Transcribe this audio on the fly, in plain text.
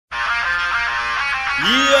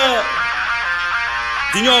Yeah.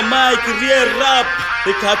 DINHO Mic, real rap.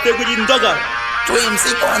 Ik ga tegen die dogger. Twins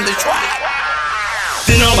on the track.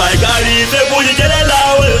 DINHO Mic, Ali, te buji jele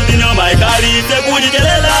lawel. DINHO Mic, Ali, te buji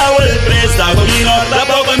jele lawel. Presta comino,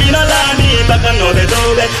 rapo comino lani. Baka no be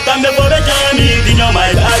dobe, kambe fobe jami. DINHO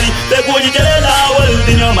Mic, Ali, te buji jele lawel.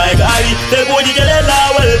 DINHO Mic, Ali, te buji jele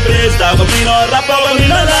lawel. Presta comino, rapo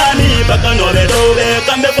comino lani. Baka no be dobe,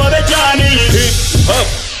 kambe fobe jami. Hip hop.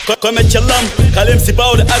 Come chalam, kalim si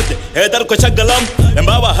baw de arde, e dar ko chagalam, e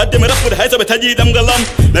mbawa hadde mi rappude hay sobe taji dam galam,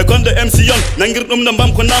 me kondo MC yon, nangir dum dam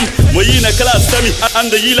bam ko nam, mo yina class sami,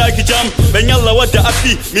 anda yila ki jam, be nyalla wadde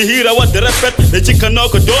appi, mi hira wadde repet, be cikkano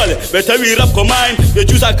ko dole, be tawi rap ko mine, be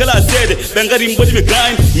juusa class sede, be ngari mbodi mi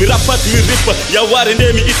grind, mi rappat mi rippa, yaware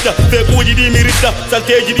nde mi itta, fe kuji di mi ritta,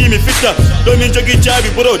 salteji di mi fitta, do min jogi jaabi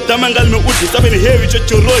bro, damangal mi uddi, sabini heewi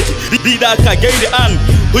coccoroji, biida ka gaynde an,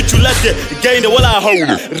 huccu ladde, gaynde wala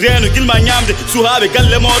hawlu. Reenu gilma ñamde suhaaɓe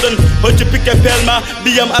galle moɗon hocco pikke pelma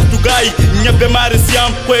mbiyam artu gayi ñebbe maari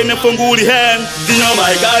siyam koyne fo nguuri hen DINHO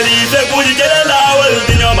Mic ari feguji jele lawol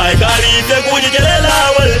DINHO Mic ari feguji jele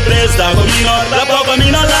lawol président ko mino rappo ko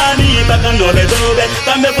mino laami bakkannoɓe doɓe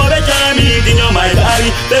kamɓe fo ɓe jaami DINHO Mic ari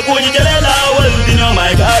feguji jele lawol DINHO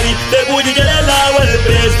Mic ari feguji jele lawol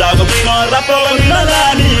président ko mino rappo ko mino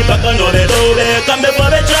laami bakkannoɓe doɓe kamɓe fo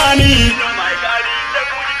ɓe jaami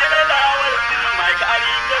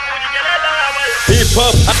hip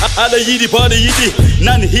hop, ala yidi bada yidi,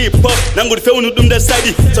 nan hip hop, nangude fewnu dum de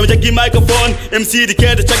sadi. Sama jaggi microphone, MC di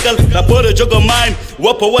kede chagal, rapport jogo mine,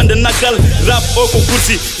 woppa wonde nagal, rap o ko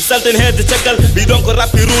kursi, salten hedde chagal, bi don ko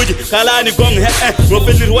rappi ruuji, kalani gong he mo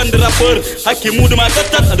fellir wonde rappeur, hakki muduma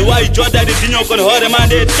tattat, adu wawi jodade DINHO kono hoore ma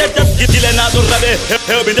nde tettat, gidile na dum rabe,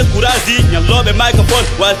 hewbe de courage, nyallobe microphone,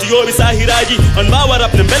 walti yobi sahiraji, on mbawa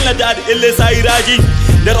rap ne belnadade elle sahiraji.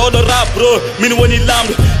 Der odo rap bro, min woni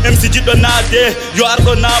lamdo, MC jiddo naade, yo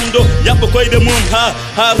ardo namdo, yappo koyde mum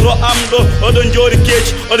ha ro amdo, odon jori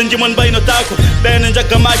kech, odon jimon bayno tako, ben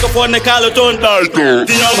jagga microphone kala ton dalto.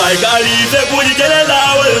 DINHO Mic ari feguji jele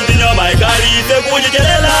lawol, DINHO Mic ari feguji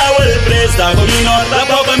jele lawol, président ko mino,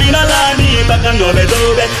 rappo ko mino lani, bakkannoɓe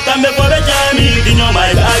doɓe, kamɓe fo ɓe jaami. DINHO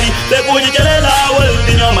Mic ari feguji jele lawol,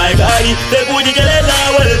 DINHO Mic ari feguji jele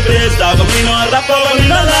lawol, président ko mino, rappo ko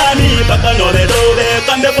mino lani, bakkannoɓe doɓe,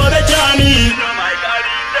 kamɓe fo ɓe jaami.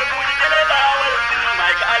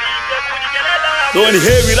 Doni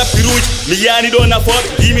heewi rappiruji mi yani do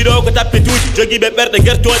nafoɓe yimi ɗo ko tappetuji jogiiɓe ɓerɗe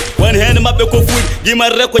guertoje woni hen mabɓe ko fuuji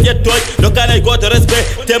gimarre ko ƴettoje dokkane goto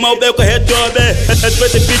respect temawɓe ko heddoɓe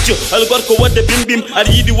hedbete picco al gorko wadde bim bim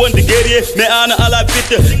aɗa yiiɗi wonde guerrier mais an ala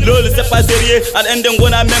fitte lolu c'est pas sérieux aɗa enden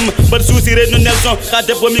gona même mbaɗa suusirede no Nelson ka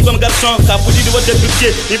debbo mi comme garçon ka puɗiɗi wadde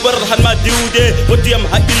bicce mi ɓorata hanma diwde bottiyam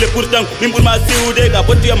haqqille pourtant min ɓuurma siwde ka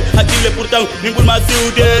bottiyam haqqille pourtant min ɓuurma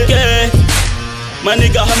siwde My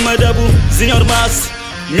nigga Hamad Abu, Senior Mas,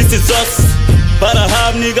 Mrs. Zos,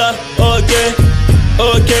 Baraham nigga, okay,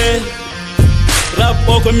 okay. Rap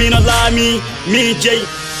oko mino lami, mi J.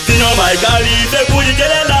 DINHO Mic ari feguji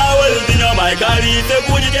jele lawol, DINHO Mic ari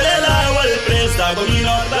feguji jele lawol, président ko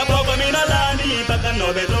mino, rap oko mino lami,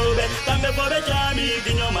 bakkannoɓe doɓe, kamɓe fo ɓe jaami.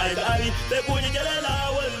 DINHO Mic ari feguji jele lawol.